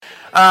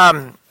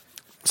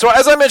So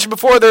as I mentioned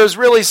before, there's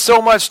really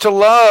so much to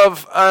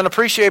love and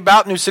appreciate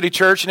about New City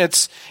Church, and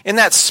it's in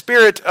that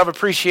spirit of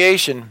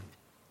appreciation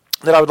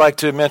that I would like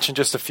to mention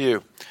just a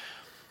few.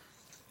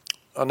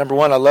 Number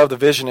one, I love the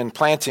vision and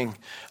planting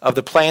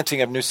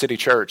of New City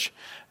Church.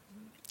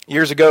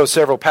 Years ago,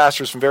 several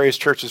pastors from various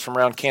churches from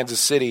around Kansas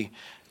City,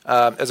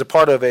 as a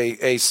part of a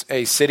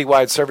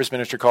citywide service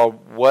ministry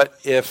called What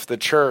If the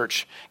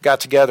Church, got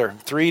together.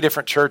 3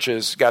 different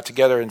churches got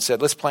together and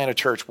said, let's plant a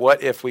church.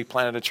 What if we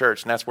planted a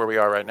church? And that's where we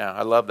are right now.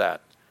 I love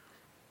that.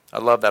 I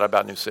love that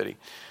about New City.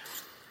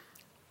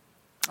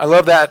 I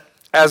love that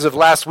as of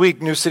last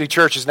week, New City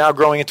Church is now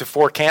growing into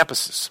 4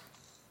 campuses.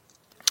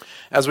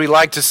 As we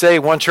like to say,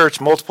 one church,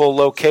 multiple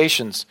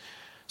locations.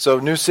 So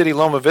New City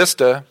Loma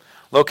Vista,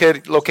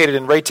 located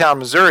in Raytown,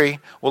 Missouri,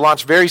 will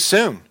launch very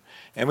soon.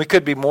 And we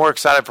could be more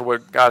excited for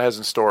what God has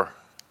in store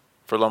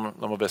for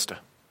Loma Vista.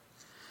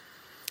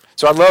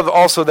 So I love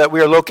also that we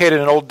are located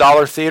in an old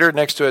Dollar Theater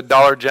next to a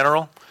Dollar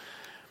General.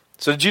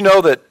 So did you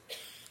know that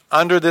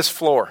under this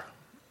floor,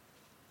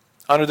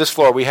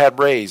 we had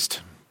raised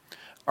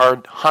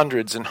our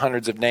hundreds and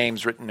hundreds of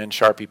names written in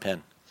Sharpie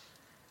pen.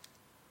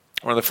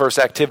 One of the first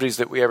activities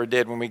that we ever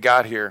did when we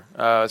got here,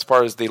 as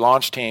far as the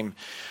launch team.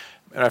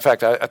 And in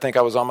fact, I think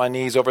I was on my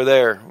knees over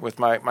there with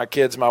my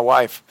kids, my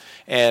wife,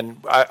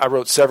 and I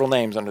wrote several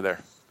names under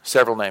there,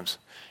 several names,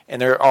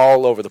 and they're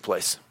all over the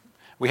place.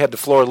 We had the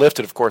floor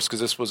lifted, of course, because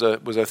this was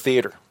a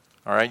theater.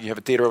 All right, you have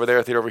a theater over there,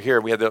 a theater over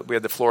here. We had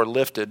the floor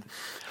lifted,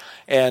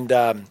 and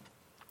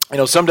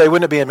someday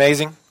wouldn't it be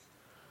amazing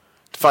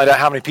to find out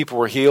how many people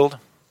were healed,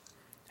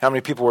 how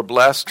many people were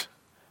blessed,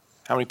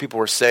 how many people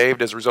were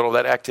saved as a result of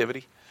that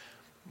activity?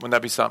 Wouldn't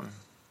that be something?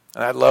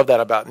 And I love that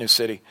about New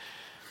City.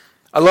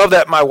 I love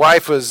that my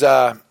wife was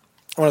one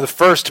of the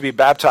first to be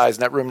baptized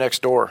in that room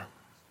next door.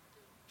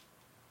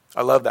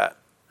 I love that.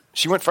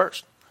 She went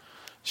first.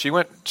 She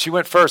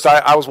went first.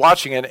 I was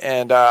watching it,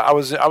 and I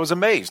was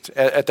amazed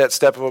at that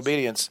step of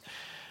obedience.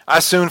 I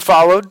soon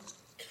followed,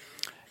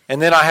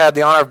 and then I had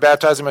the honor of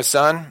baptizing my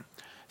son.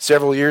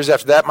 Several years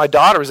after that, my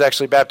daughter was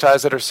actually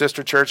baptized at her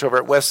sister church over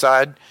at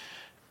Westside,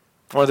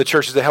 one of the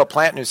churches that helped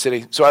plant New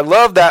City. So I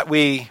love that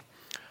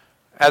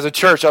as a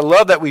church, I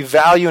love that we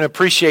value and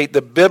appreciate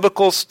the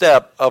biblical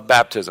step of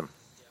baptism.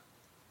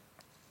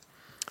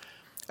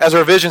 As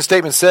our vision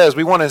statement says,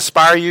 we want to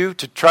inspire you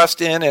to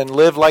trust in and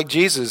live like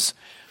Jesus.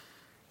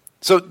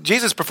 So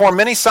Jesus performed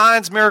many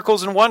signs,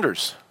 miracles, and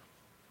wonders,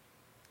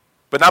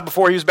 but not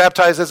before he was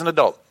baptized as an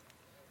adult.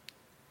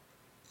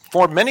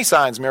 Performed many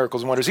signs,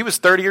 miracles, and wonders. He was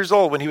 30 years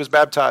old when he was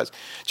baptized.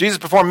 Jesus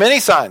performed many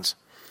signs.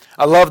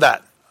 I love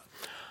that.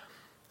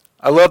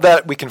 I love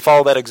that we can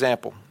follow that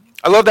example.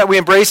 I love that we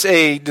embrace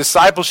a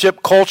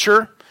discipleship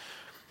culture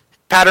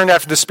patterned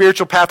after the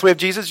spiritual pathway of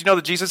Jesus. You know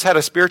that Jesus had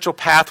a spiritual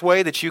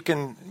pathway that you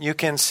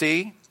can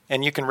see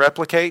and you can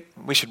replicate.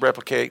 We should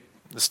replicate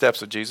the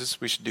steps of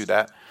Jesus. We should do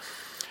that.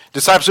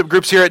 Discipleship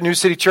groups here at New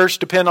City Church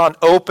depend on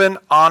open,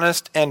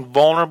 honest, and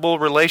vulnerable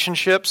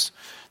relationships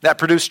that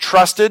produce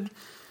trusted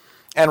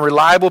and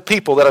reliable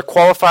people that are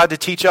qualified to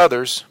teach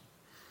others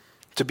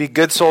to be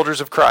good soldiers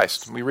of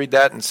Christ. We read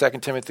that in 2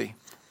 Timothy.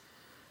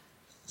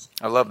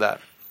 I love that.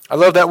 I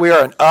love that we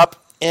are an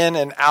up, in,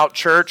 and out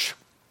church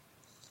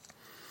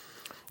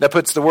that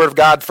puts the Word of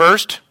God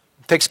first,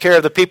 takes care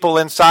of the people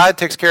inside,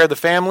 takes care of the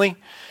family,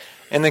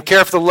 and then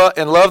care for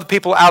and love the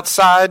people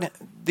outside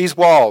these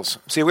walls.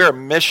 See, we're a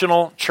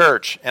missional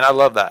church, and I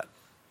love that.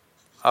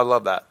 I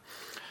love that.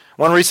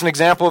 One recent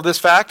example of this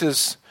fact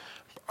is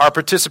our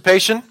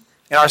participation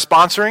in our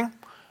sponsoring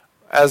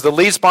as the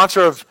lead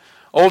sponsor of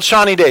Old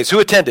Shawnee Days. Who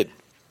attended?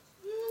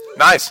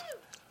 Nice.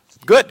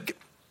 Good.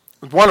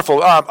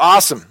 Wonderful.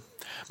 Awesome.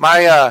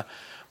 My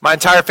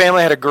entire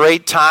family had a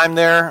great time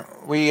there.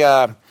 We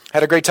had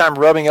a great time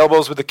rubbing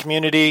elbows with the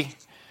community,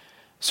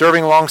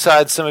 serving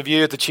alongside some of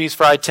you at the cheese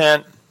fry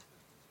tent,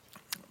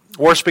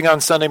 worshiping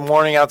on Sunday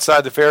morning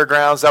outside the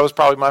fairgrounds. That was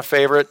probably my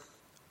favorite.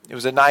 It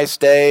was a nice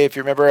day. If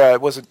you remember, it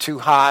wasn't too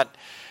hot.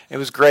 It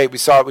was great. We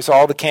saw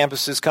all the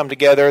campuses come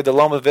together. The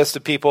Loma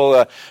Vista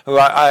people, who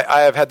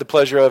I have had the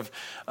pleasure of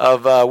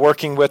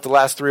working with the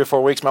last 3 or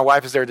 4 weeks. My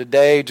wife is there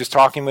today, just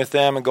talking with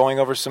them and going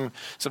over some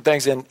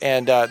things.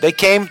 And they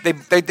came.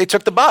 They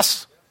took the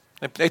bus.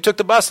 They took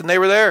the bus and they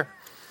were there.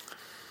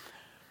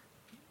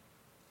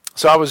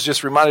 So I was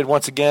just reminded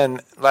once again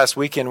last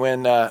weekend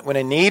when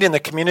a need in the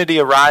community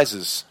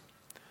arises,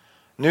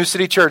 New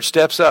City Church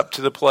steps up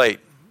to the plate.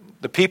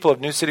 The people of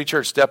New City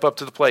Church step up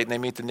to the plate and they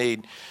meet the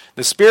need.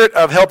 The spirit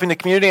of helping the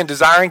community and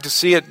desiring to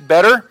see it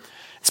better,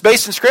 it's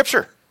based in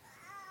Scripture.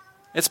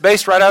 It's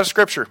based right out of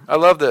Scripture. I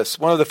love this.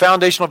 One of the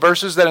foundational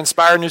verses that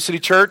inspire New City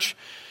Church,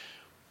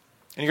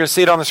 and you're going to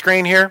see it on the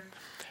screen here.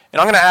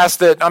 And I'm going to ask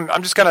that,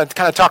 I'm just going to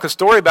kind of talk a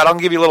story about it. I'm going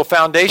to give you a little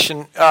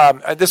foundation.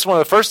 This is one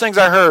of the first things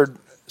I heard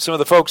some of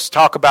the folks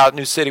talk about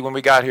New City when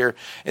we got here.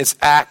 It's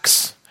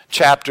Acts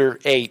chapter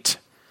 8.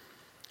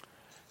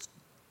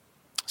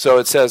 So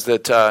it says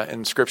that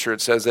in Scripture,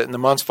 it says that in the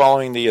months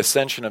following the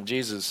ascension of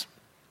Jesus,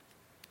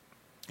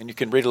 and you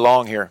can read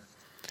along here,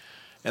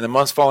 in the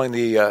months following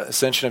the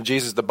ascension of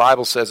Jesus, the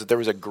Bible says that there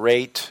was a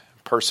great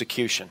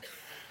persecution.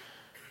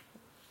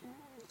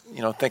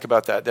 Think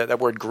about that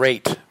word,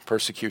 great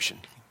persecution.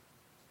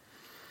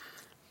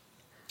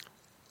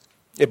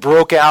 It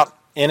broke out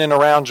in and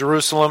around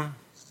Jerusalem.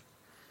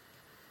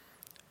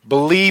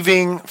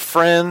 Believing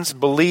friends,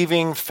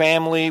 believing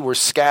family were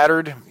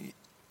scattered.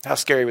 How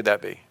scary would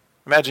that be?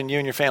 Imagine you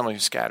and your family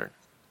scattered.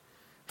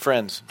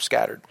 Friends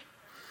scattered.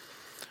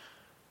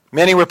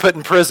 Many were put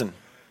in prison.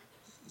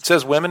 It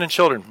says women and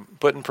children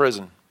put in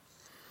prison.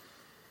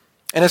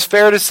 And it's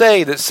fair to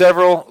say that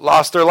several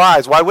lost their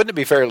lives. Why wouldn't it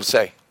be fair to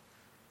say?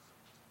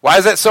 Why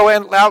is that so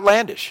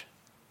outlandish?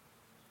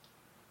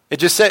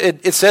 It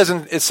says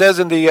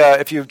in the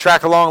if you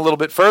track along a little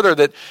bit further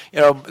that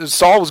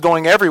Saul was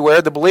going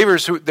everywhere. The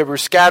believers that were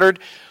scattered.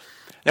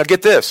 Now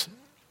get this.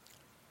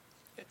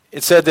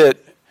 It said that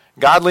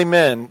godly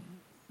men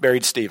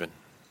buried Stephen.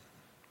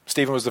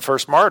 Stephen was the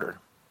first martyr.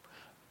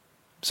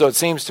 So it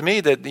seems to me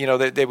that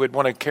they would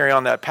want to carry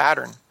on that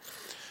pattern.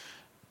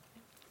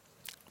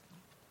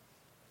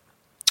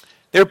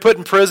 They were put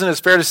in prison. It's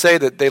fair to say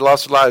that they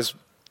lost their lives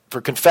for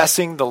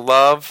confessing the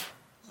love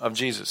of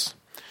Jesus.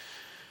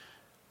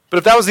 But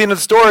if that was the end of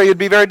the story, it'd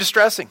be very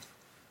distressing.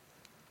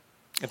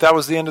 If that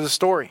was the end of the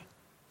story.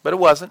 But it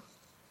wasn't.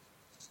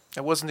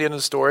 It wasn't the end of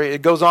the story.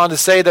 It goes on to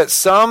say that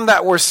some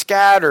that were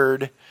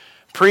scattered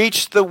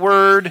preached the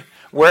word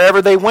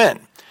wherever they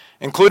went,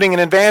 including a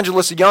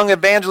young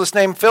evangelist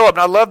named Philip.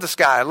 And I love this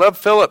guy. I love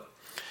Philip.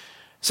 It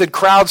said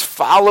crowds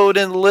followed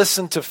and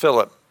listened to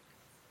Philip.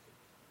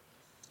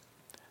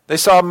 They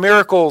saw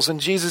miracles in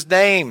Jesus'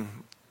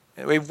 name.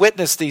 We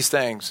witnessed these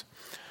things.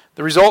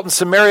 The result in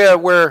Samaria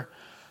where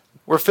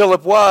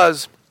Philip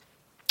was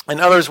and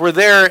others were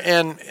there.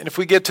 And if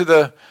we get to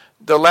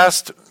the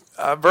last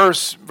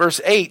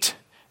verse 8,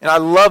 and I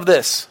love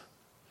this.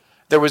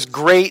 There was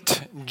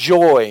great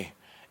joy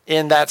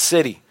in that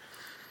city.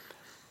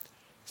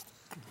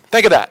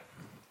 Think of that.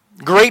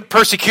 Great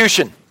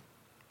persecution.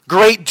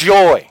 Great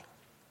joy.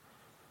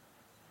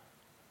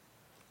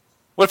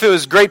 What if it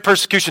was great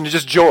persecution to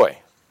just joy?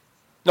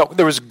 No,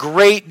 there was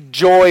great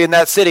joy in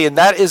that city, and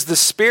that is the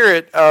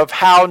spirit of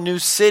how New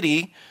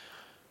City,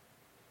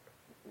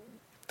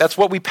 that's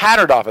what we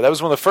patterned off of. That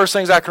was one of the first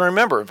things I can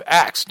remember of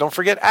Acts. Don't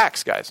forget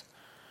Acts, guys.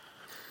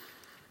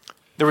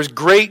 There was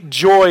great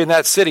joy in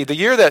that city. The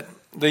year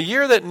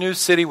that New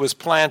City was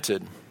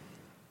planted,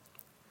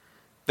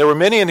 there were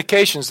many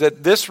indications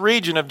that this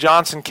region of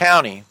Johnson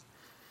County,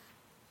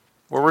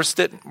 where we're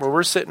sitting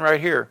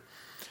right here,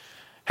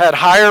 had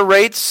higher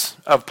rates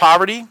of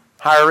poverty,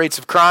 higher rates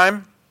of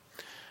crime,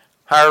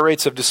 higher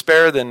rates of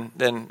despair than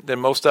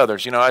most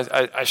others.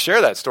 I share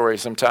that story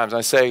sometimes.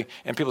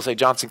 And people say,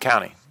 Johnson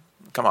County.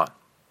 Come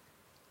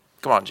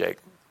on, Jake.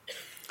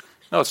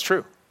 No, it's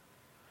true.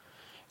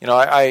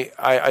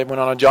 I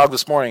went on a jog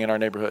this morning in our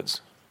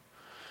neighborhoods,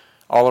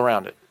 all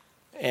around it,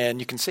 and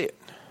you can see it.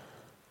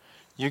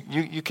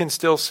 You can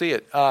still see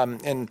it.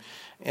 And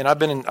I've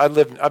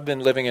been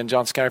living in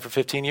Johnson County for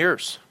 15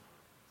 years.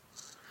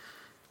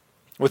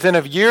 Within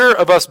a year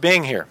of us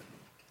being here,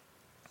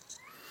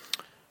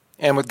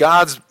 and with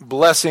God's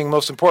blessing,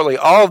 most importantly,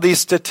 all of these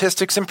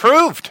statistics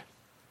improved.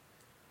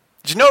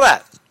 Did you know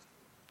that?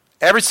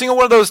 Every single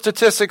one of those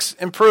statistics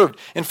improved.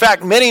 In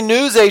fact, many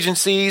news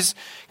agencies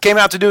came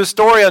out to do a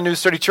story on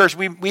News 30 Church.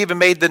 We even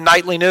made the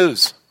nightly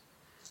news.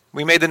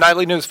 We made the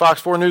nightly news.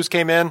 Fox 4 News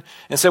came in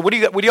and said, what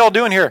are y'all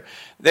doing here?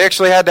 They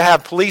actually had to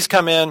have police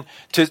come in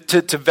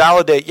to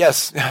validate,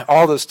 yes,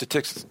 all those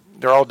statistics,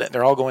 they're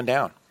all going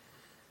down.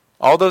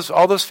 All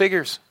those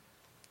figures.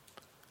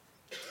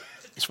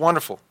 It's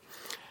wonderful.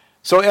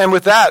 So, and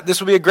with that, this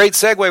would be a great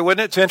segue,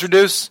 wouldn't it, to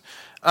introduce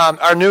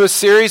our newest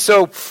series.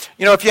 So,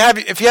 if you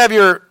have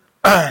your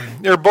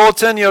your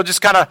bulletin,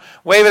 just kind of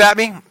wave it at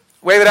me,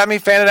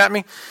 fan it at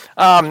me.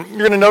 You're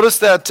going to notice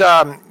that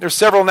there's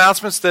several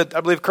announcements that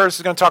I believe Curtis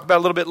is going to talk about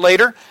a little bit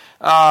later.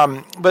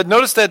 But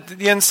notice that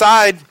the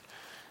inside,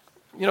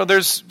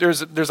 there's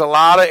a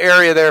lot of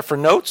area there for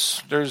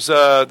notes. But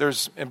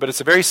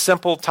it's a very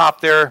simple top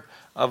there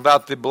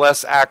about the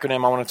BLESS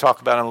acronym I want to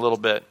talk about in a little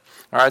bit.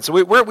 All right, so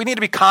we need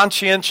to be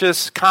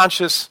conscious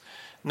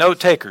note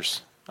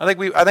takers. I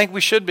think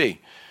we should be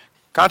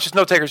conscious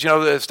note takers.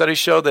 The studies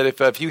show that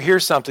if you hear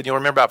something, you'll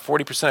remember about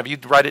 40%. If you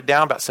write it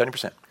down, about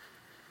 70%.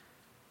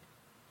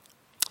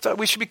 So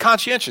we should be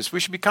conscientious. We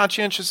should be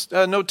conscientious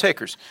note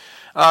takers.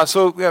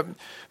 So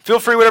feel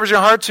free, whatever's in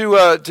your heart,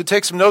 to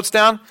take some notes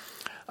down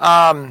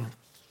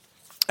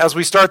as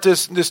we start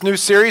this new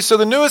series. So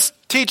the newest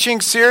teaching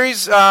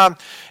series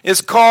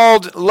is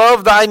called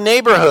Love Thy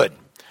Neighborhood.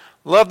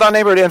 Love Thy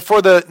Neighborhood. And for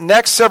the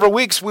next several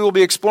weeks, we will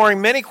be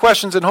exploring many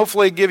questions and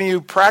hopefully giving you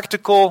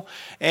practical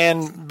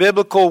and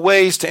biblical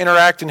ways to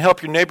interact and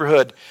help your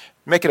neighborhood.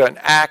 Make it an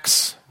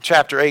Acts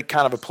chapter 8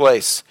 kind of a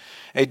place.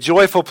 A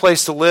joyful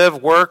place to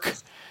live, work,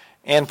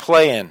 and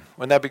play in.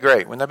 Wouldn't that be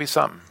great? Wouldn't that be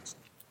something?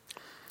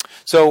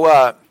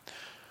 So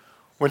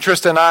when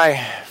Trista and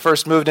I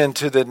first moved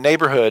into the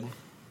neighborhood,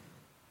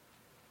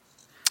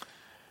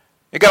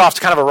 it got off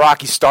to kind of a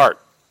rocky start.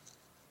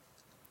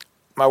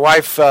 my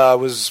wife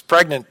was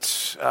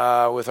pregnant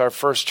with our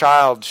first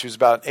child. She was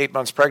about 8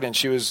 months pregnant.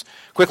 She was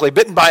quickly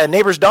bitten by a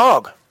neighbor's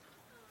dog.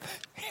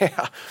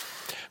 Yeah,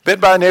 bitten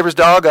by a neighbor's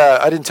dog.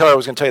 I didn't tell her I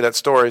was going to tell you that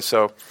story.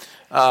 So,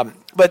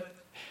 but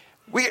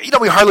we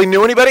hardly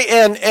knew anybody.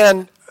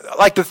 And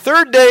like the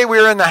third day we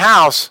were in the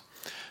house,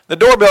 the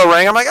doorbell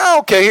rang. I'm like,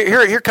 oh, okay,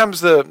 here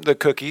comes the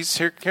cookies.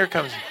 Here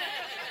comes.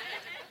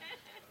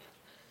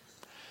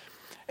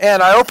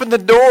 And I opened the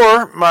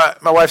door. My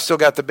wife still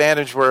got the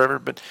bandage wherever,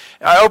 but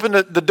I opened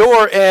the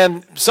door,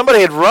 and somebody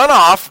had run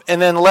off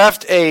and then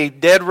left a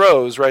dead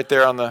rose right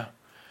there on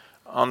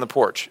the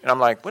porch. And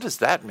I'm like, what does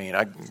that mean?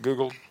 I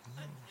Googled.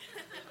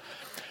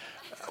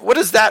 What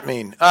does that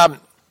mean?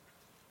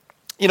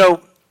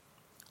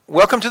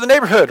 Welcome to the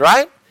neighborhood,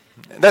 right?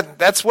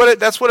 That's what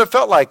it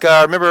felt like.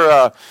 I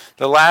remember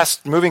the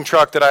last moving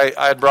truck that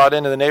I had brought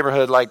into the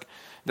neighborhood. Like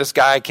this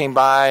guy came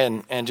by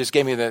and just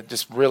gave me the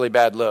just really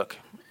bad look.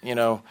 And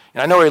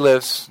I know where he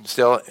lives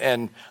still,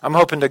 and I'm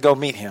hoping to go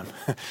meet him.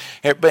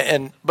 but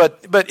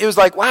it was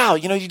like, wow,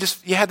 you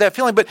had that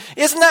feeling. But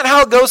isn't that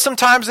how it goes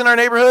sometimes in our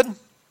neighborhood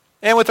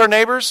and with our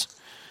neighbors?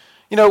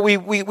 We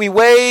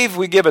wave,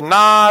 we give a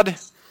nod.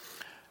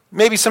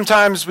 Maybe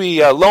sometimes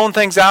we loan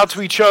things out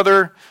to each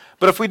other.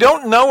 But if we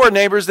don't know our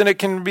neighbors, then it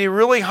can be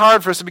really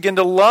hard for us to begin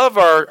to love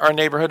our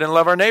neighborhood and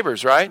love our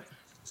neighbors, right?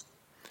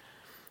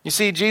 You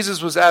see,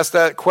 Jesus was asked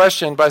that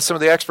question by some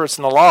of the experts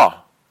in the law.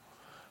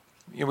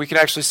 We can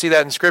actually see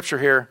that in Scripture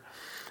here,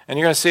 and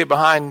you're going to see it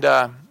behind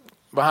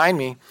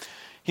me.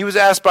 He was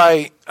asked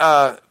by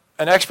an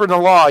expert in the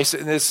law. He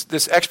said,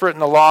 this expert in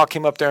the law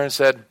came up there and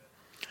said,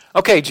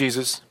 "Okay,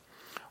 Jesus,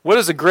 what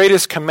is the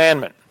greatest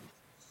commandment?"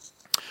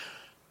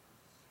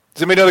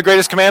 Does anybody know the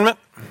greatest commandment?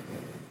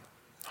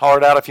 Holler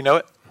it out if you know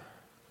it.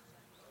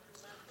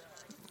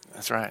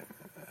 That's right.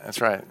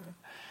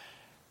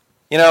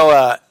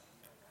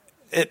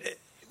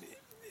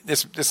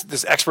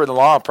 This expert in the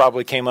law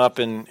probably came up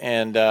and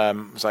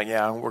was like,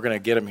 yeah, we're going to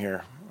get him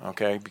here,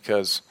 okay,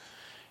 because,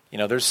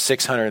 there's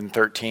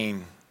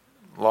 613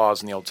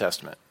 laws in the Old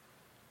Testament.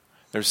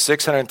 There's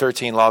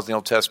 613 laws in the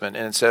Old Testament,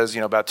 and it says,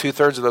 about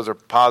 2/3 of those are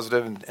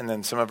positive, and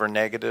then some of them are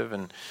negative,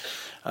 and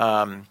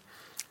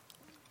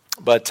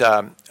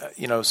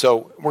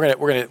so we're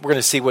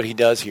gonna see what he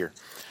does here.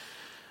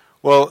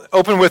 Well,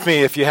 open with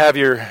me if you have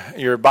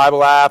your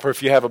Bible app, or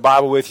if you have a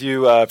Bible with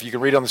you, if you can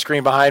read on the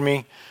screen behind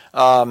me.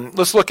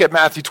 Let's look at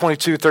Matthew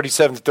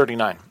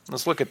 22:37-39.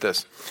 Let's look at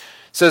this. It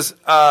says,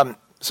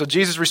 so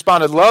Jesus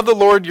responded, "Love the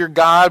Lord your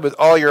God with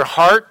all your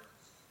heart,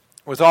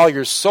 with all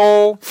your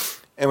soul,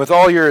 and with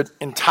all your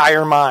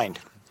entire mind.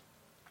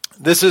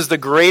 This is the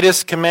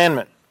greatest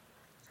commandment.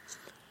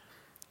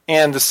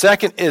 And the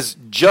second is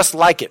just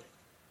like it.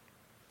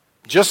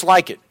 Just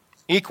like it.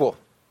 Equal.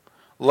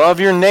 Love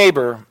your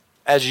neighbor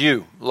as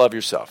you love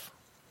yourself."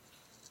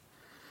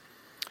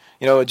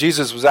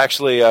 Jesus was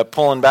actually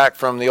pulling back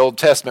from the Old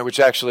Testament, which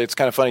actually, it's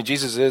kind of funny.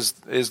 Jesus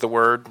is the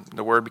Word.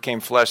 The Word became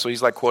flesh, so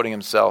he's like quoting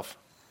himself.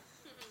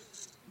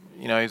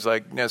 He's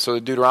like, so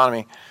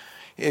Deuteronomy,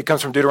 it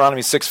comes from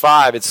Deuteronomy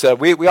 6:5. It's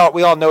we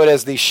all know it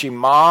as the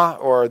Shema,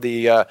 or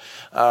the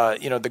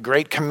the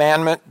great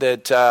commandment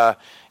that the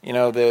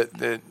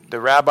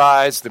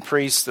rabbis, the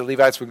priests, the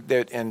Levites,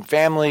 and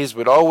families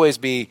would always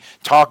be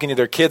talking to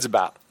their kids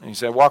about. And he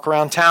said, walk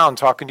around town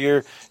talking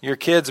to your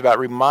kids about,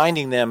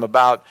 reminding them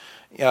about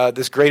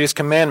this greatest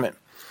commandment.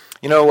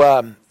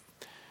 The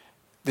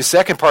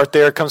second part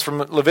there comes from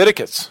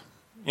Leviticus.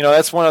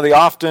 That's one of the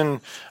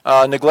often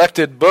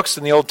neglected books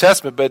in the Old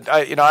Testament. But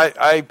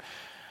I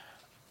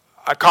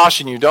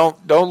caution you,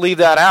 don't leave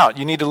that out.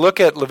 You need to look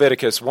at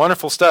Leviticus.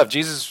 Wonderful stuff.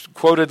 Jesus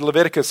quoted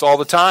Leviticus all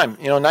the time.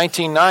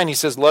 19:9, he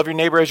says, "Love your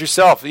neighbor as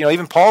yourself."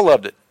 Even Paul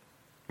loved it.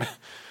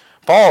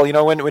 Paul,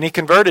 when he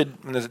converted,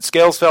 when the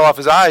scales fell off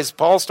his eyes,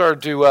 Paul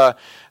started to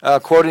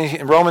quote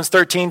in Romans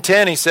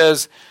 13:10. He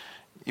says,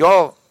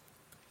 "Y'all,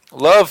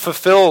 love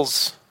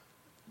fulfills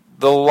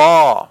the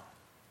law."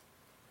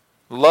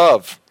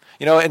 Love.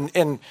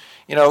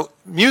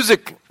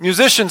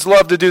 Musicians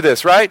love to do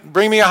this, right?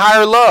 Bring me a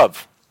higher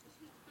love.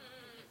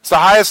 It's the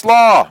highest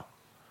law.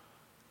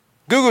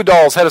 Goo Goo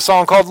Dolls had a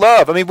song called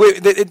Love.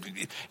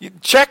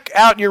 Check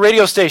out your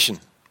radio station.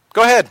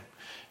 Go ahead.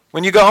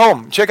 When you go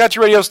home, check out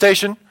your radio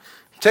station.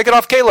 Take it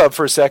off K-Love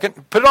for a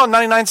second. Put it on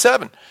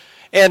 99.7.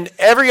 And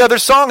every other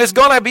song is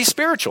going to be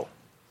spiritual.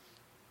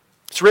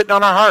 It's written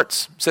on our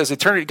hearts. It says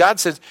eternity.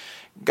 God says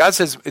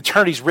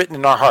eternity is written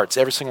in our hearts.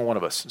 Every single one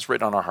of us is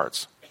written on our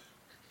hearts.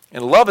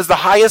 And love is the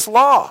highest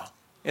law.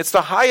 It's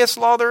the highest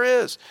law there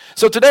is.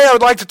 So today I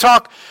would like to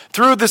talk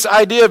through this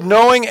idea of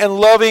knowing and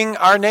loving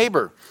our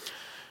neighbor.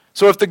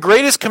 So if the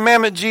greatest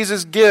commandment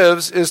Jesus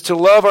gives is to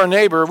love our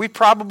neighbor, we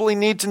probably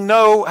need to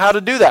know how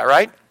to do that,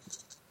 right?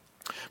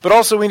 But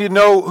also we need to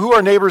know who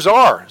our neighbors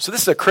are. So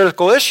this is a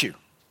critical issue.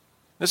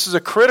 This is a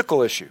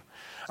critical issue.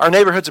 Our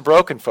neighborhoods are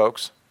broken,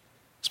 folks.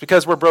 It's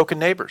because we're broken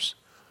neighbors.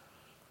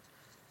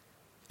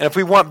 And if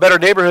we want better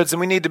neighborhoods, then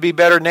we need to be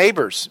better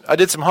neighbors. I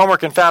did some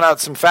homework and found out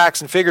some facts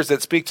and figures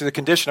that speak to the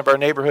condition of our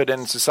neighborhood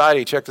and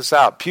society. Check this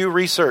out. Pew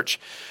Research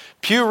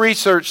Pew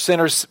Research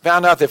Centers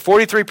found out that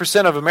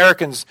 43% of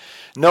Americans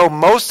know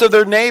most of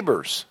their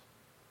neighbors,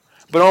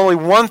 but only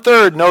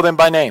 1/3 know them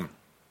by name.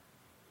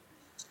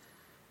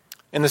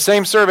 In the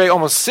same survey,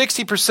 almost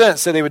 60%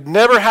 said they would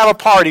never have a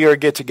party or a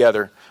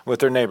get-together with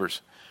their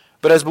neighbors.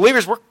 But as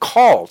believers,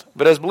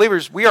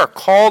 we are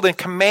called and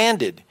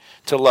commanded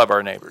to love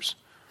our neighbors.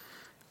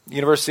 The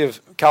University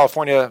of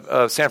California,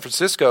 San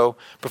Francisco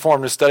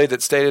performed a study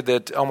that stated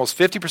that almost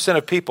 50%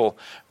 of people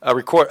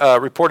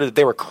reported that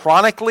they were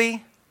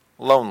chronically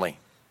lonely.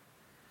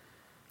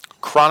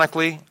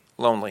 Chronically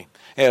lonely.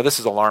 Yeah, this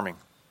is alarming.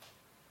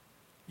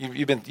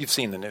 You've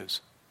seen the news.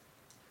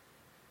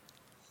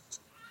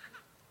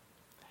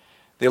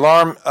 The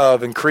alarm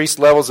of increased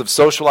levels of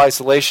social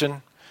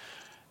isolation,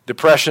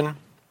 depression,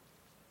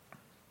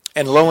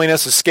 and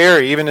loneliness is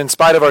scary, even in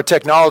spite of our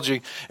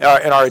technology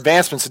and our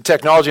advancements in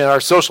technology and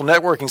our social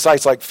networking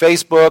sites like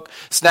Facebook,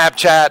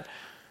 Snapchat,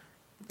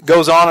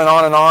 goes on and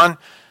on and on.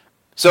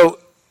 So,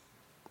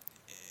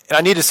 and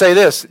I need to say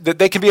this, that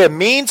they can be a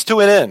means to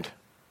an end.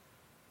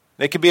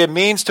 They can be a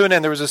means to an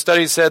end. There was a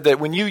study that said that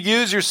when you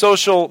use your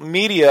social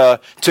media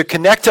to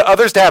connect to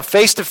others, to have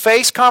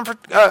face-to-face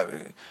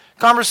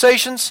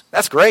conversations,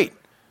 that's great.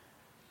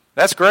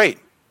 That's great.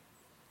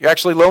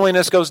 Actually,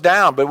 loneliness goes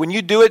down. But when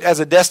you do it as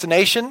a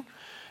destination,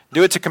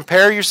 do it to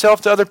compare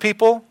yourself to other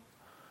people,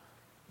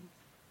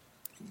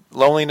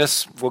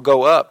 loneliness will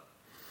go up.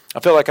 I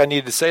feel like I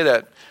needed to say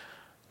that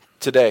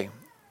today.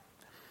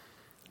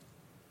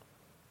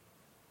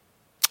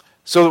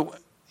 So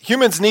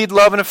humans need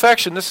love and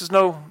affection. That's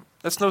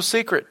no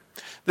secret.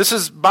 This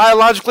is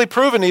biologically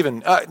proven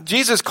even.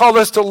 Jesus called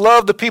us to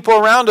love the people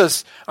around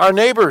us, our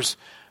neighbors.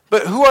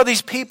 But who are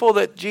these people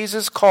that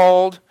Jesus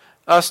called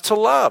us to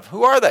love?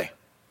 Who are they?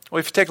 Well,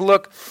 if you take a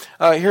look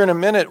here in a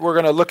minute, we're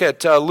going to look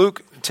at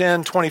Luke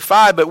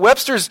 10:25. But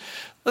let's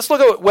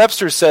look at what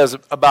Webster says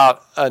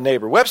about a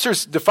neighbor. Webster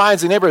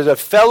defines a neighbor as a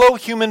fellow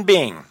human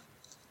being.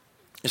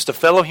 Just a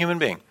fellow human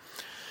being.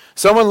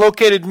 Someone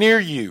located near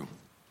you.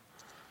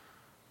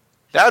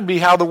 That would be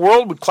how the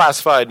world would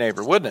classify a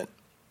neighbor, wouldn't it?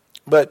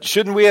 But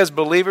shouldn't we as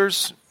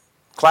believers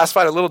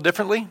classify it a little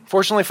differently?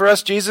 Fortunately for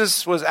us,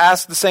 Jesus was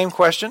asked the same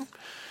question.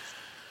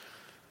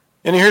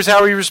 And here's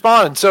how he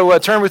responded. So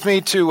turn with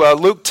me to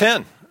Luke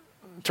 10.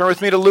 Turn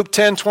with me to Luke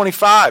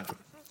 10:25.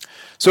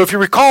 So if you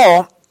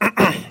recall,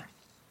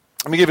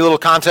 let me give you a little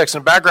context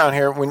and background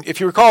here. If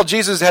you recall,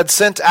 Jesus had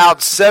sent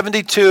out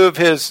 72 of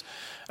his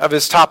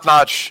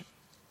top-notch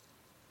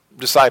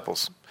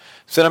disciples.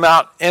 Sent them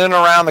out in and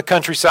around the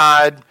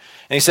countryside.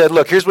 And he said,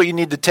 look, here's what you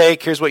need to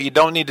take. Here's what you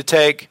don't need to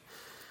take.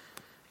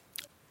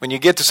 When you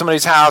get to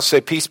somebody's house, say,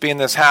 peace be in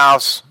this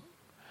house.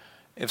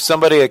 If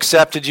somebody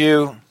accepted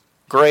you,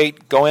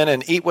 great. Go in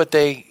and eat what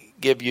they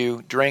give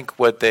you. Drink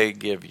what they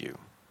give you.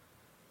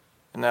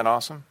 Isn't that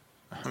awesome?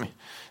 I mean,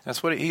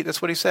 that's what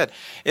he said.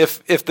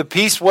 If the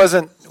peace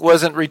wasn't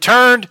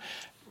returned,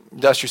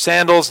 dust your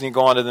sandals and you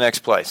go on to the next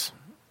place.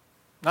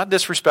 Not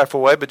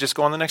disrespectful way, but just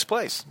go on to the next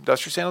place.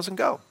 Dust your sandals and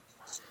go.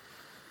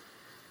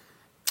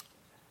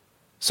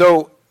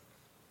 So,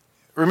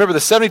 remember, the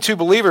 72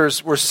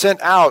 believers were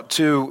sent out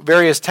to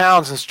various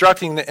towns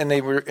and they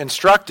were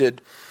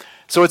instructed.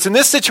 So it's in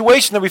this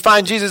situation that we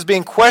find Jesus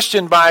being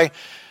questioned by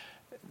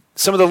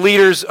some of the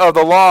leaders of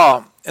the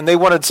law, and they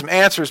wanted some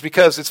answers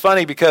because it's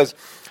funny because,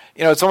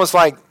 it's almost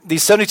like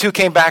these 72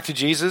 came back to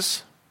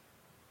Jesus,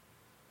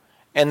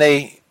 and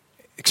they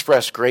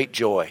expressed great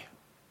joy.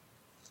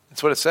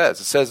 That's what it says.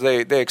 It says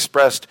they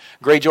expressed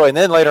great joy. And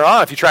then later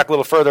on, if you track a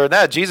little further in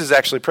that, Jesus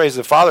actually praises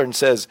the Father and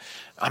says,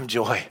 I'm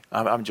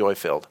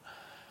joy-filled.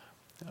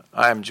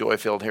 I am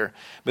joy-filled here.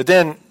 But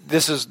then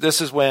this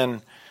is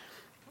when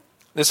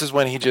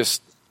he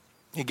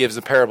gives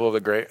the parable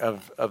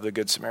of the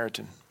Good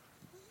Samaritan.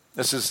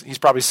 He's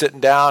probably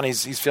sitting down.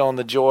 He's feeling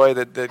the joy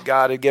that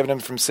God had given him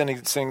from sending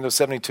those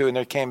 72, and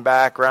they came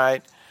back,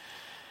 right?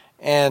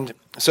 And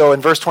so in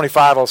verse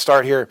 25, I'll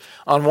start here.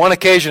 On one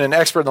occasion, an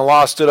expert in the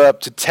law stood up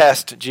to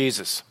test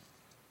Jesus.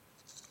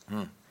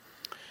 He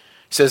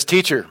says,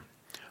 "Teacher,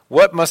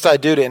 what must I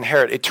do to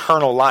inherit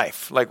eternal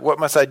life? Like, what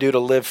must I do to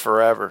live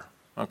forever?"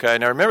 Okay,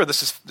 now remember,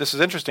 this is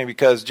interesting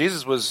because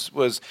Jesus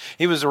was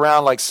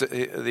around like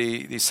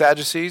the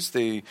Sadducees,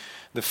 the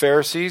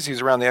Pharisees. He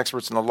was around the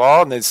experts in the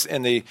law, and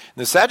the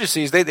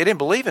Sadducees, they didn't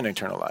believe in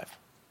eternal life.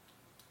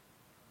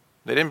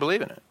 They didn't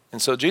believe in it,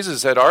 and so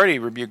Jesus had already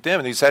rebuked them,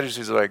 and these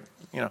Sadducees are like,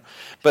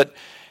 but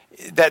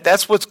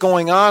that's what's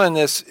going on in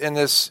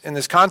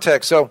this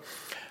context. So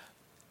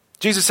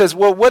Jesus says,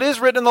 well, what is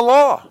written in the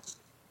law?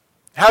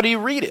 How do you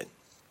read it?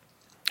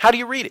 How do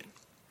you read it?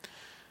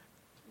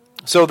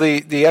 So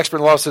the expert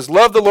in law says,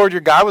 love the Lord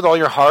your God with all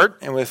your heart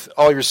and with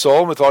all your soul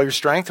and with all your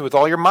strength and with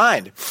all your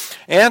mind.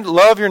 And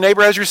love your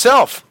neighbor as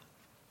yourself.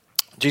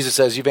 Jesus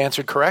says, you've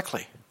answered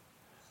correctly.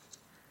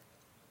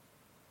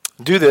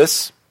 Do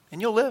this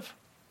and you'll live.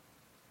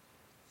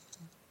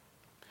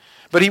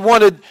 But he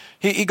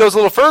goes a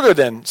little further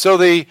then. So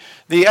the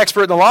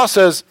expert in the law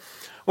says,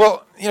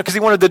 well, because he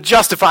wanted to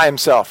justify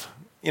himself.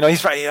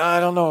 He's I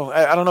don't know.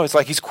 It's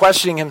like he's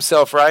questioning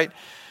himself, right?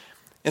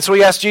 And so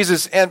he asked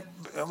Jesus,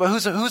 well,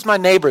 who's my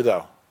neighbor,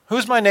 though?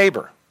 Who's my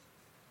neighbor?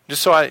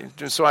 Just so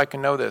I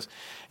can know this.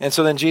 And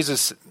so then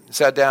Jesus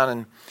sat down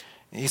and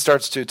he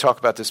starts to talk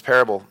about this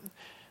parable.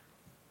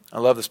 I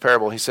love this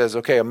parable. He says,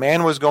 okay, a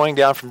man was going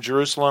down from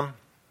Jerusalem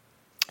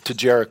to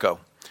Jericho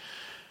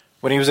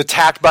when he was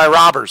attacked by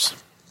robbers.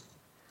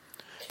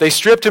 They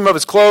stripped him of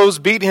his clothes,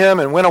 beat him,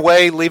 and went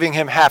away, leaving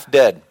him half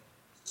dead.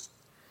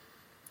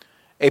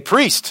 A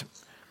priest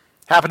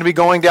happened to be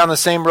going down the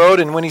same road,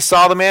 and when he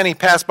saw the man, he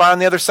passed by on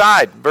the other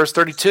side. Verse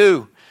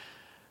 32.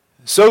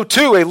 So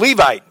too a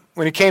Levite,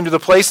 when he came to the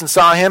place and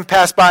saw him,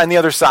 passed by on the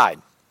other side.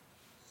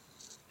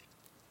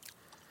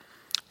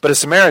 But a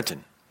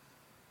Samaritan,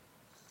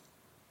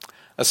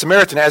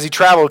 as he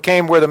traveled,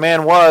 came where the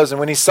man was, and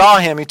when he saw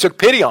him, he took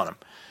pity on him.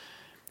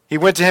 He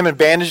went to him and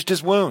bandaged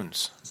his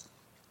wounds,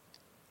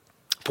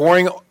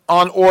 pouring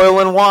on oil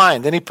and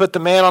wine. Then he put the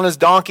man on his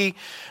donkey,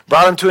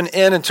 brought him to an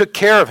inn, and took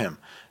care of him.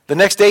 The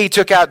next day he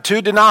took out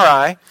 2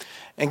 denarii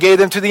and gave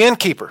them to the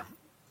innkeeper.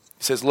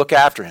 He says, look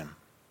after him.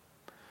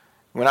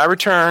 When I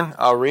return,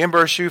 I'll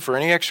reimburse you for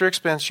any extra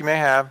expense you may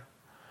have.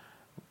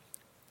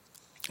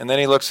 And then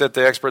he looks at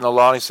the expert in the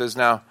law and he says,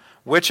 now,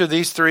 which of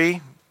these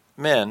 3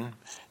 men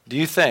do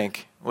you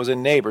think was a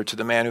neighbor to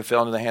the man who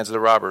fell into the hands of the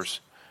robbers?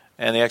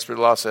 And the expert in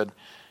the law said,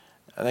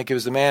 I think it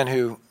was the man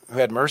who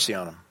had mercy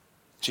on him.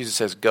 Jesus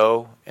says,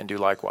 go and do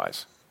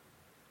likewise.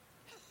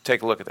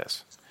 Take a look at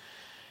this.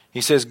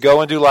 He says, go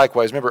and do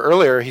likewise. Remember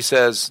earlier he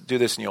says, do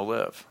this and you'll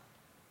live.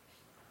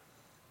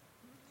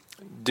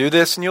 Do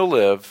this and you'll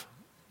live.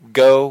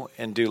 Go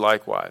and do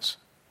likewise.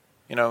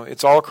 You know,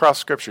 it's all across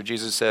Scripture.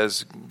 Jesus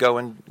says, go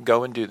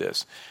and do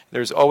this.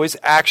 There's always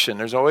action.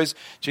 There's always,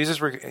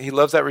 Jesus, he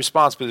loves that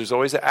response, but there's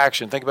always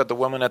action. Think about the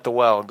woman at the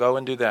well. Go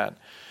and do that.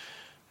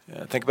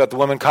 Think about the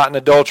woman caught in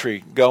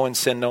adultery. Go and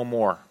sin no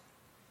more.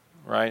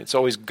 Right? It's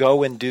always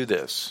go and do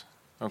this.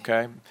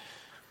 Okay?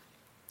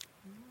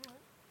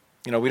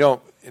 You know, we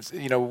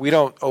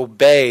don't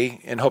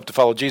obey and hope to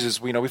follow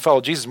Jesus. We follow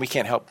Jesus and we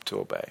can't help to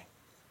obey.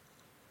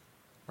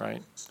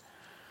 Right?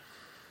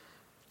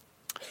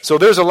 So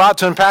there's a lot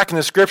to unpack in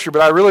the Scripture,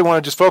 but I really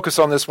want to just focus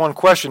on this one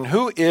question.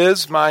 Who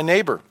is my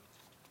neighbor?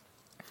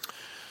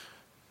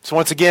 So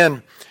once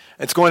again,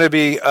 it's going to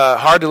be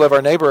hard to love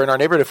our neighbor in our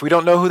neighborhood if we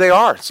don't know who they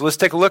are. So let's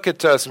take a look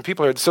at some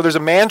people here. So there's a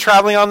man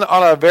traveling on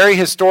a very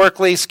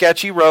historically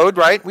sketchy road,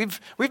 right?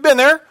 We've been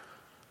there.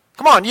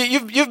 Come on,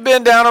 you've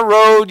been down a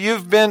road.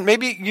 You've been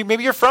maybe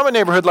you're from a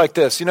neighborhood like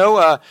this. 10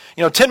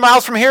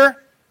 miles from here.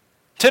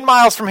 10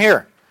 miles from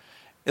here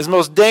is the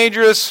most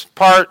dangerous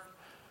part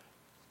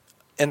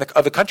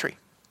of the country.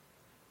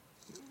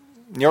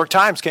 New York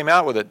Times came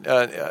out with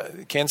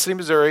it. Kansas City,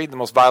 Missouri, the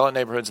most violent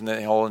neighborhoods in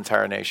the whole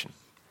entire nation.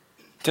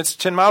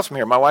 10 miles from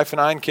here. My wife and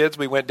I and kids,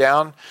 we went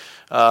down.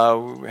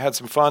 We had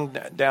some fun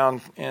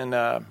down in,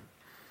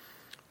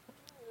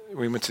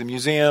 we went to the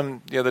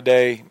museum the other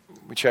day.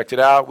 We checked it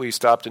out. We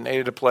stopped and ate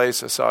at a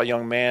place. I saw a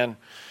young man,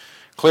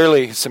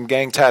 clearly some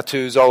gang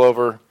tattoos all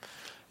over,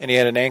 and he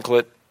had an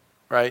anklet,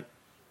 right?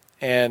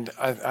 And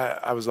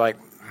I was like,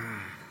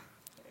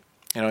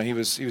 he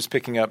was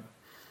picking up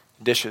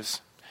dishes.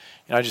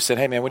 And I just said,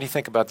 hey, man, what do you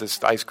think about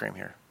this ice cream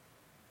here?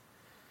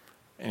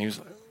 And he was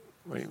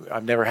like,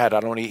 I've never had it. I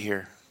don't eat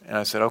here. And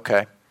I said,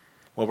 okay.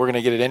 Well, we're going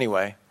to get it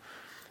anyway.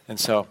 And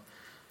so,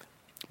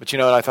 but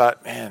I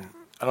thought, man,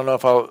 I don't know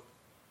if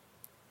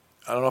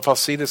I'll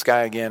see this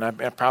guy again. I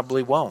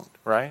probably won't,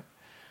 right?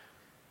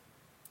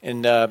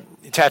 And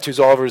tattoos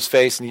all over his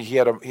face, and he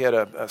had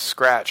a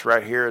scratch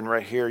right here and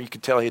right here. You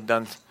could tell he had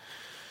done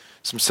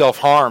some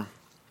self-harm.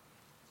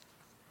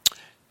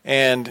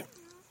 And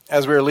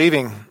as we were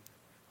leaving,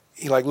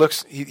 he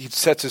looks. He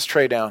sets his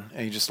tray down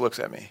and he just looks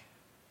at me.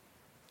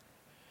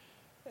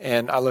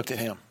 And I looked at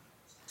him.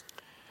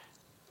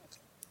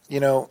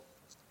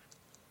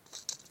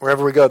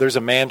 Wherever we go, there's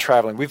a man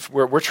traveling.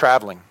 We're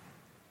traveling.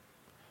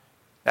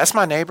 That's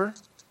my neighbor.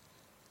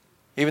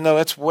 Even though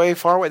it's way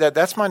far away,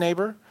 that's my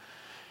neighbor.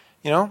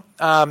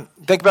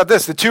 Think about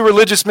this: the 2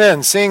 religious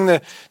men seeing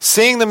the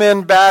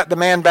man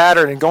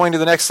battered and going to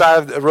the next side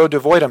of the road to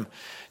avoid him.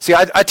 See,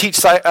 I teach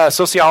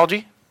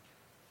sociology.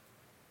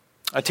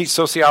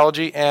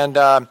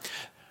 And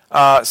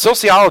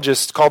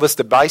sociologists call this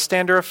the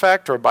bystander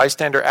effect or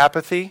bystander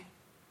apathy.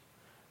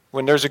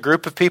 When there's a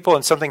group of people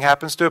and something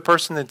happens to a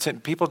person, then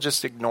people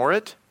just ignore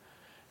it.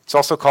 It's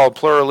also called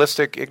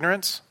pluralistic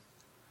ignorance.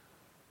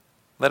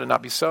 Let it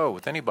not be so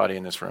with anybody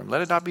in this room.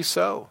 Let it not be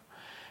so.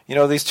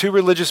 These 2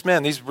 religious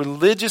men,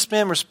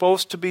 were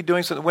supposed to be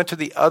doing something, went to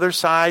the other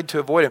side to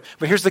avoid him.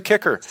 But here's the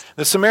kicker.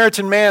 The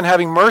Samaritan man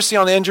having mercy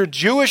on the injured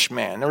Jewish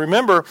man. Now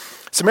remember,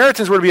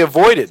 Samaritans were to be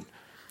avoided,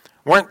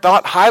 weren't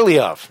thought highly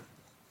of.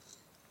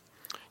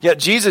 Yet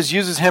Jesus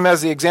uses him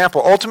as the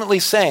example, ultimately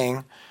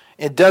saying,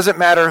 it doesn't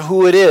matter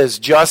who it is,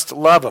 just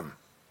love him.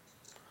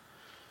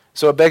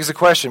 So it begs the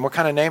question, what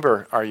kind of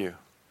neighbor are you?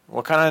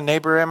 What kind of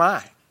neighbor am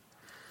I?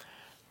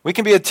 We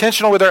can be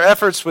intentional with our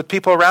efforts with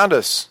people around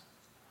us,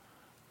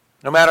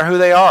 no matter who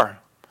they are.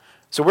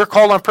 So we're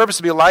called on purpose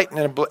to be a light,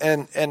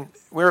 and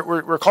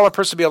we're called on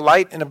purpose to be a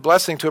light and a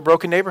blessing to a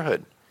broken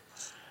neighborhood.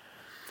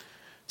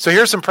 So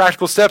here's some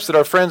practical steps that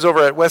our friends over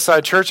at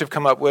Westside Church have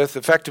come up with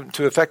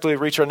to effectively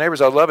reach our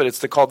neighbors. I love it.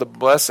 It's called the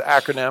BLESS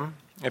acronym.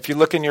 If you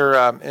look in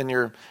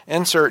your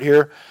insert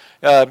here,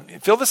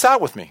 fill this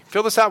out with me.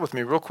 Fill this out with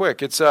me real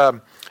quick. It's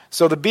so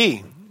the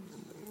B,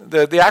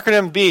 the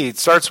acronym B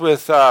starts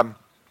with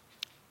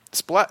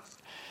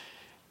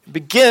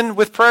begin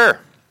with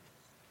prayer.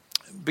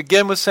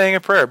 Begin with saying a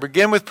prayer.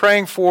 Begin with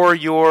praying for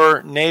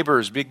your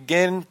neighbors.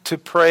 Begin to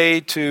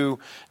pray to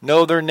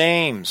know their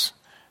names.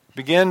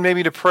 Begin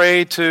maybe to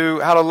pray to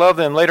how to love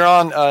them. Later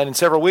on in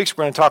several weeks,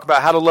 we're going to talk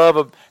about how to love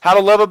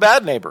a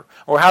bad neighbor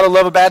or how to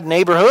love a bad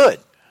neighborhood.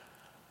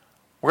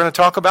 We're going to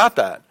talk about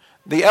that.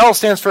 The L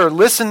stands for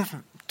listen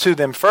to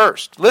them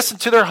first. Listen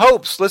to their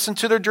hopes. Listen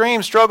to their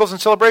dreams, struggles,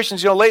 and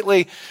celebrations.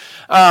 Lately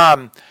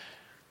I've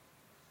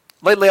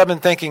been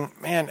thinking,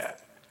 man,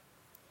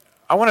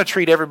 I want to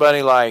treat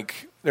everybody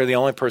like they're the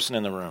only person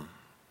in the room.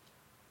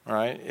 All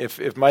right?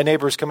 If my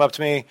neighbors come up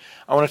to me,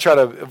 I want to try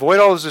to avoid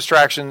all those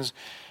distractions.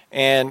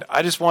 And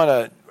I just want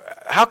to,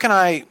 how can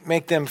I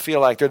make them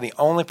feel like they're the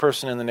only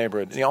person in the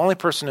neighborhood, the only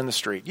person in the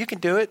street? You can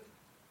do it.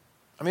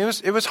 I mean,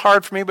 it was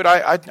hard for me, but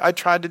I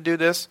tried to do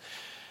this.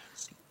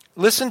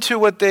 Listen to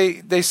what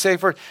they say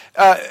first.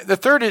 The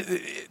third,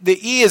 the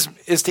E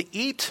is to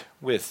eat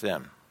with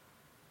them.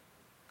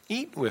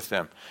 Eat with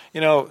them.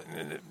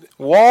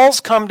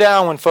 Walls come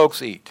down when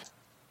folks eat.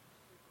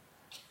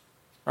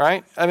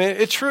 Right? I mean,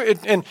 it's true.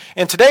 And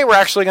today we're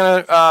actually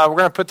going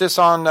to put this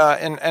on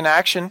in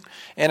action.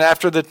 And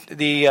after the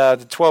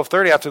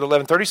 12:30, after the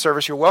 11:30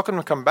 service, you're welcome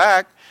to come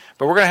back.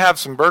 But we're going to have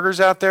some burgers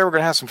out there. We're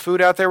going to have some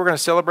food out there. We're going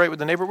to celebrate with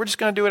the neighbor. We're just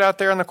going to do it out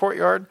there in the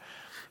courtyard.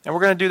 And we're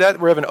going to do that.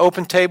 We have an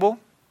open table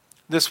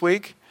this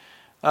week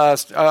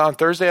on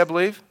Thursday, I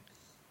believe.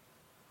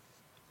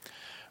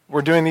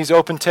 We're doing these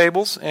open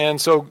tables. And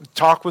so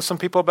talk with some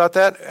people about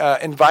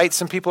that. Invite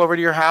some people over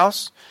to your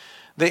house.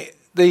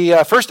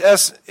 The first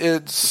S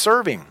is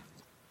serving.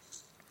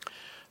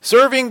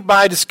 Serving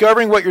by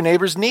discovering what your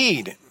neighbors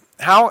need.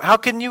 How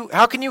can you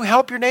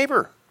help your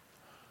neighbor?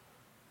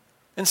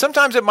 And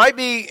sometimes it might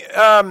be,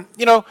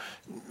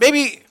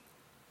 maybe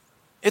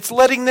it's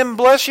letting them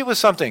bless you with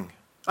something.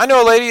 I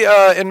know a lady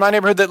in my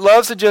neighborhood that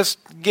loves to just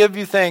give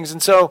you things.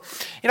 And so,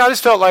 I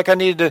just felt like I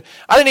didn't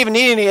even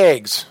need any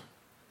eggs.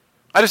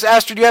 I just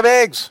asked her, do you have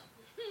eggs?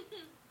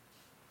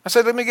 I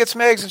said, let me get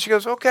some eggs. And she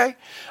goes, okay.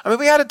 I mean,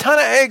 we had a ton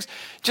of eggs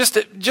just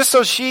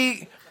so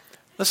she,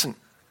 listen.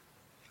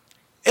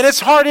 And it's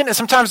hard, isn't it,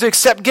 sometimes to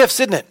accept gifts,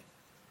 isn't it?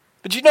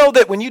 But you know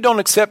that when you don't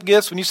accept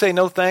gifts, when you say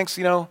no thanks,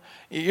 you're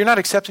not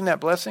accepting that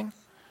blessing.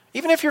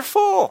 Even if you're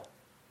full.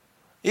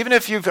 Even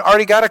if you've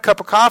already got a cup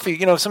of coffee,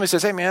 somebody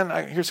says, hey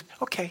man, here's,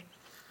 okay.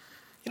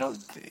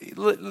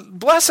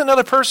 Bless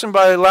another person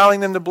by allowing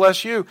them to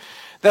bless you.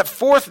 That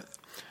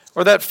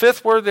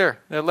fifth word there,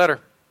 that letter.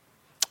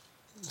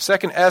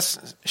 Second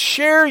S,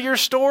 share your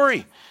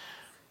story.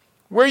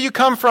 Where you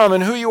come from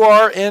and who you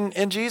are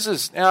in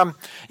Jesus.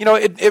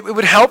 It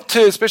would help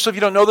to, especially if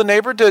you don't know the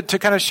neighbor, to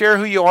kind of share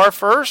who you are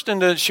first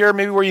and to share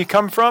maybe where you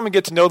come from and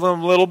get to know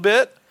them a little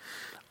bit.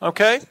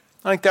 Okay?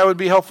 I think that would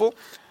be helpful.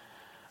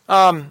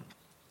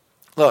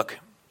 Look.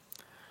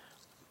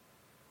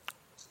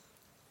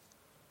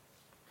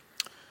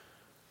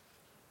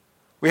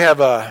 We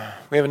have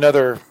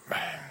another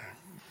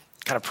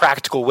kind of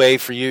practical way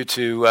for you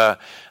to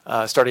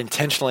start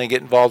intentionally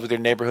get involved with your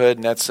neighborhood,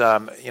 and that's I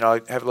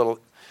have a little.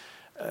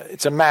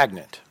 It's a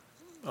magnet,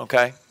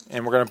 okay,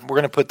 and we're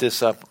gonna put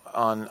this up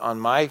on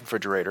my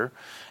refrigerator,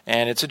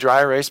 and it's a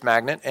dry erase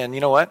magnet, and you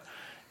know what?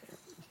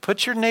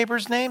 Put your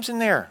neighbors' names in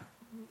there,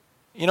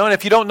 and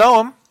if you don't know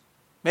them,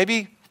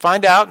 maybe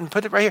find out and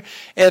put it right here,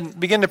 and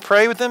begin to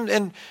pray with them,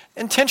 and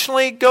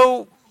intentionally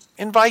go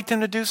invite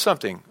them to do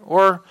something,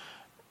 or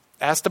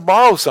ask to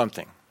borrow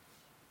something.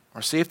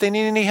 Or see if they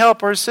need any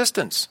help or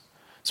assistance.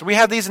 So we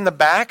have these in the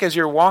back as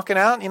you're walking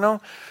out,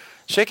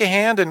 shake a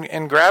hand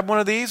and grab one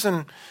of these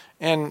and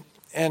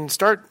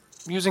start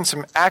using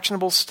some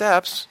actionable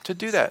steps to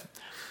do that.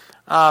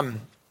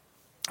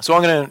 So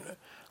I'm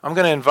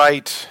gonna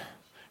invite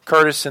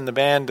Curtis and the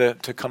band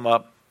to come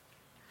up,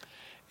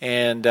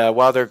 and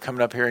while they're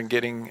coming up here and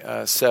getting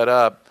set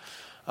up,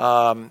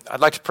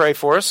 I'd like to pray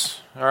for us.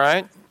 All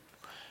right,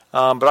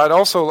 but I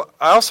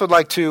also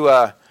like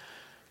to.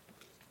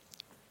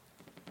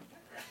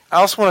 I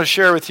also want to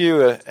share with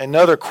you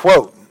another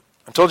quote.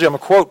 I told you I'm a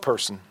quote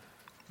person.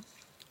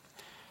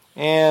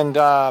 And,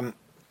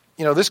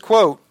 this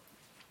quote,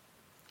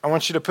 I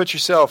want you to put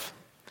yourself.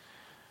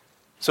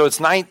 So it's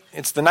the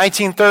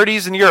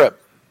 1930s in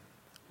Europe.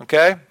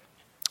 Okay?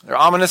 There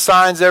are ominous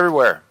signs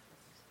everywhere.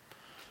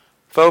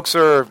 Folks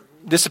are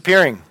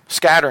disappearing,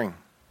 scattering.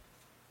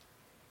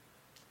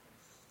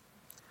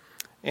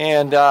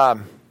 And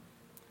there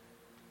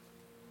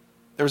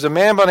was a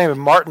man by the name of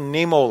Martin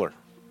Niemöller,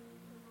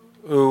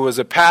 who was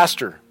a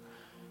pastor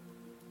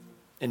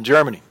in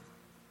Germany.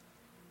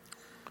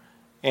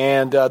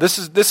 And this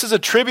is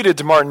attributed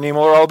to Martin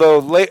Niemöller, although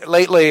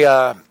lately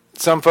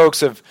some folks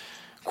have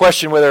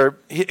questioned whether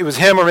it was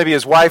him or maybe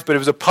his wife, but it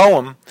was a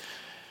poem.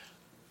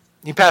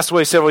 He passed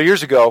away several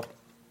years ago.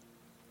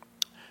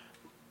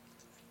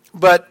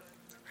 But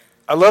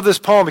I love this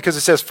poem because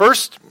it says,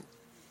 first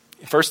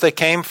they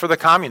came for the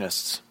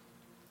communists.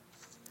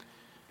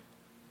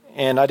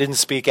 And I didn't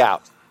speak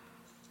out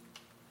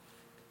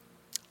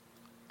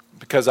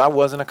because I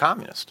wasn't a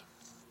communist.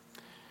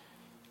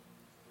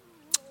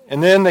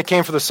 And then they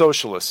came for the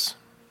socialists.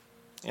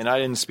 And I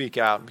didn't speak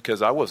out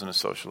because I wasn't a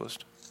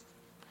socialist.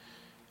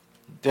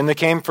 Then they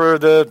came for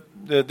the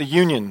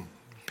union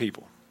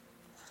people.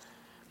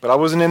 But I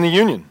wasn't in the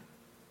union.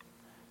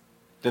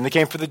 Then they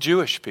came for the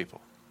Jewish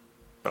people.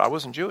 But I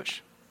wasn't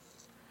Jewish.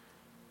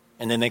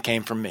 And then they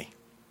came for me.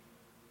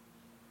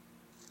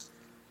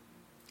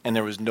 And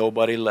there was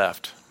nobody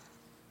left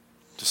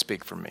to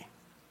speak for me.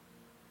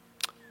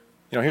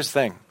 You know, here's the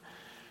thing.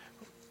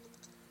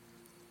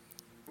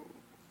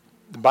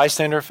 The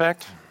bystander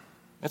effect,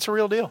 it's a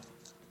real deal.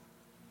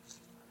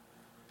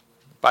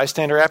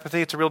 Bystander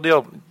apathy, it's a real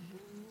deal.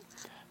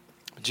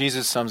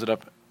 Jesus sums it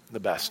up the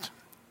best.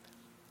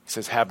 He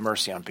says, have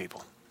mercy on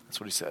people. That's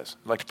what he says.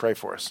 I'd like to pray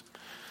for us.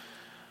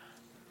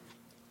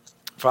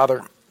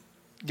 Father,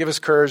 give us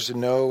courage to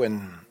know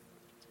and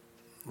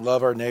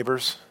love our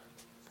neighbors.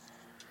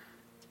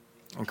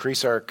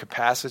 Increase our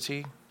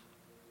capacity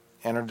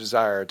and our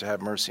desire to have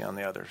mercy on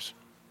the others.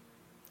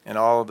 And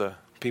all the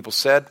people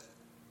said,